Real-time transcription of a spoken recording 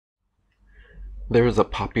There is a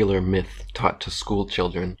popular myth taught to school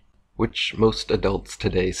children, which most adults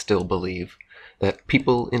today still believe, that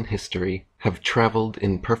people in history have traveled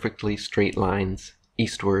in perfectly straight lines,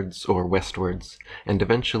 eastwards or westwards, and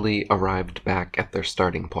eventually arrived back at their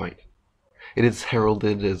starting point. It is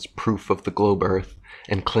heralded as proof of the globe Earth,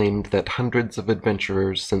 and claimed that hundreds of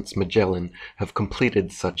adventurers since Magellan have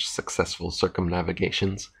completed such successful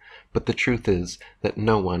circumnavigations, but the truth is that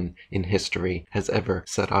no one in history has ever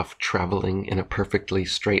set off traveling in a perfectly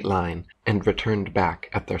straight line and returned back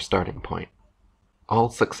at their starting point. All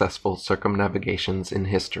successful circumnavigations in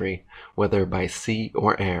history, whether by sea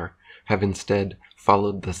or air, have instead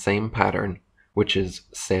followed the same pattern, which is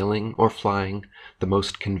sailing or flying the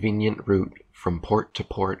most convenient route from port to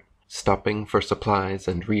port, stopping for supplies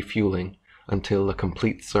and refueling until a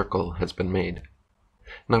complete circle has been made.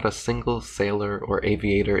 Not a single sailor or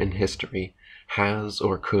aviator in history has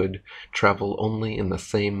or could travel only in the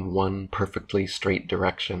same one perfectly straight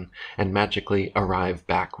direction and magically arrive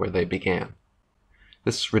back where they began.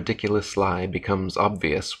 This ridiculous lie becomes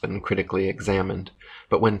obvious when critically examined,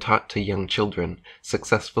 but when taught to young children,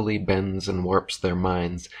 successfully bends and warps their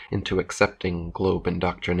minds into accepting globe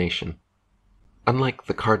indoctrination. Unlike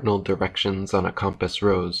the cardinal directions on a compass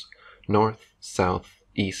rose, north, south,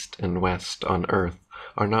 east, and west on Earth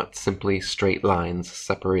are not simply straight lines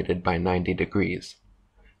separated by 90 degrees.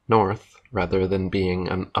 North, rather than being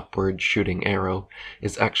an upward shooting arrow,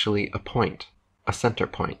 is actually a point, a center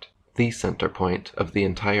point, the center point of the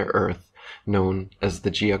entire Earth, known as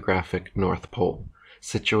the geographic North Pole,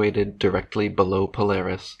 situated directly below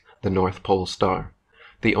Polaris, the North Pole star,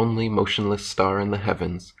 the only motionless star in the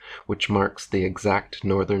heavens, which marks the exact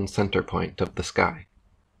northern center point of the sky.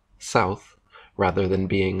 South, rather than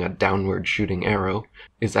being a downward shooting arrow,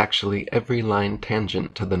 is actually every line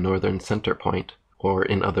tangent to the northern center point, or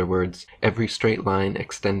in other words, every straight line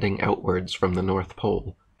extending outwards from the North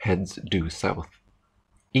Pole heads due south.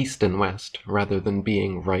 East and west, rather than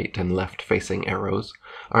being right and left facing arrows,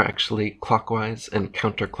 are actually clockwise and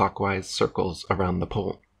counterclockwise circles around the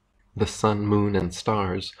pole. The sun, moon, and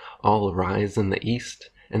stars all rise in the east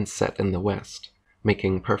and set in the west,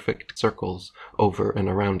 making perfect circles over and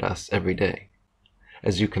around us every day.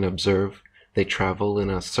 As you can observe, they travel in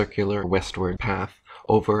a circular westward path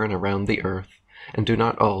over and around the Earth, and do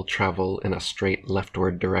not all travel in a straight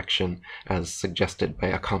leftward direction as suggested by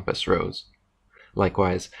a compass rose.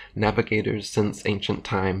 Likewise, navigators since ancient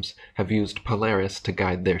times have used Polaris to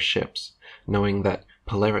guide their ships, knowing that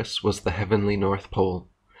Polaris was the heavenly North Pole,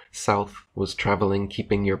 south was traveling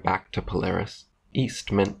keeping your back to Polaris,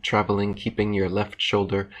 east meant traveling keeping your left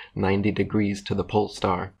shoulder 90 degrees to the pole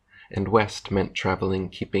star, and west meant traveling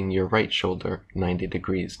keeping your right shoulder 90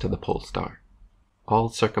 degrees to the pole star. All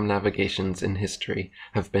circumnavigations in history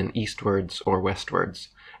have been eastwards or westwards,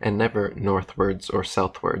 and never northwards or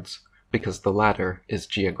southwards, because the latter is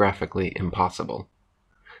geographically impossible.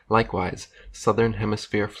 Likewise, southern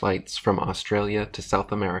hemisphere flights from Australia to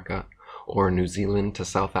South America, or New Zealand to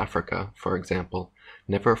South Africa, for example,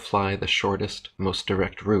 never fly the shortest, most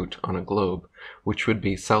direct route on a globe, which would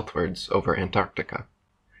be southwards over Antarctica.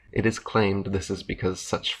 It is claimed this is because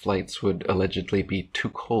such flights would allegedly be too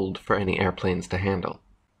cold for any airplanes to handle.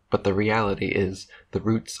 But the reality is the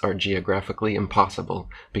routes are geographically impossible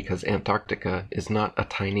because Antarctica is not a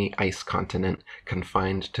tiny ice continent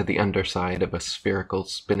confined to the underside of a spherical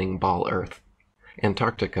spinning ball Earth.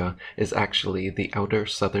 Antarctica is actually the outer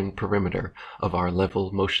southern perimeter of our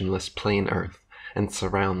level motionless plain Earth and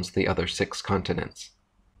surrounds the other 6 continents.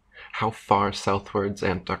 How far southwards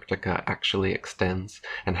Antarctica actually extends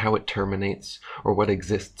and how it terminates or what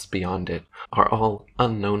exists beyond it are all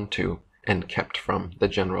unknown to and kept from the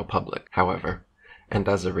general public, however, and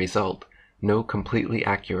as a result, no completely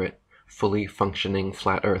accurate, fully functioning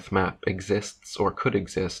flat Earth map exists or could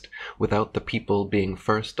exist without the people being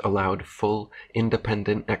first allowed full,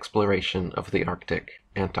 independent exploration of the Arctic,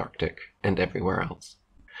 Antarctic, and everywhere else.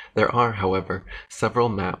 There are, however, several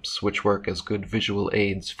maps which work as good visual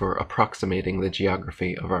aids for approximating the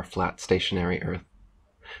geography of our flat stationary Earth.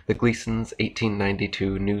 The Gleason's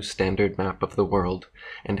 1892 New Standard Map of the World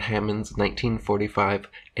and Hammond's 1945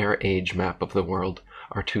 Air Age Map of the World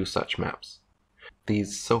are 2 such maps.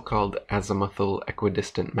 These so-called azimuthal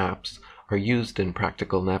equidistant maps are used in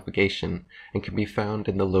practical navigation and can be found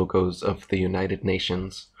in the logos of the United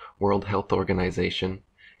Nations, World Health Organization,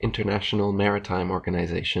 International Maritime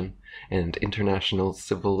Organization, and International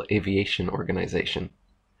Civil Aviation Organization.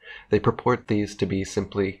 They purport these to be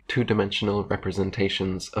simply 2-dimensional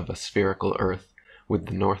representations of a spherical Earth with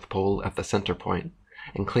the North Pole at the center point,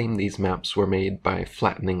 and claim these maps were made by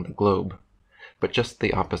flattening the globe. But just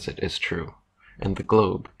the opposite is true, and the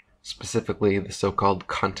globe, specifically the so-called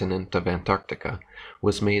continent of Antarctica,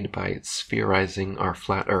 was made by spherizing our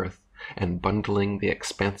flat Earth and bundling the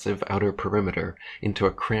expansive outer perimeter into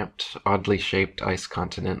a cramped, oddly shaped ice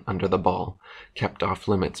continent under the ball, kept off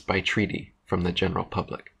limits by treaty from the general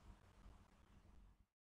public.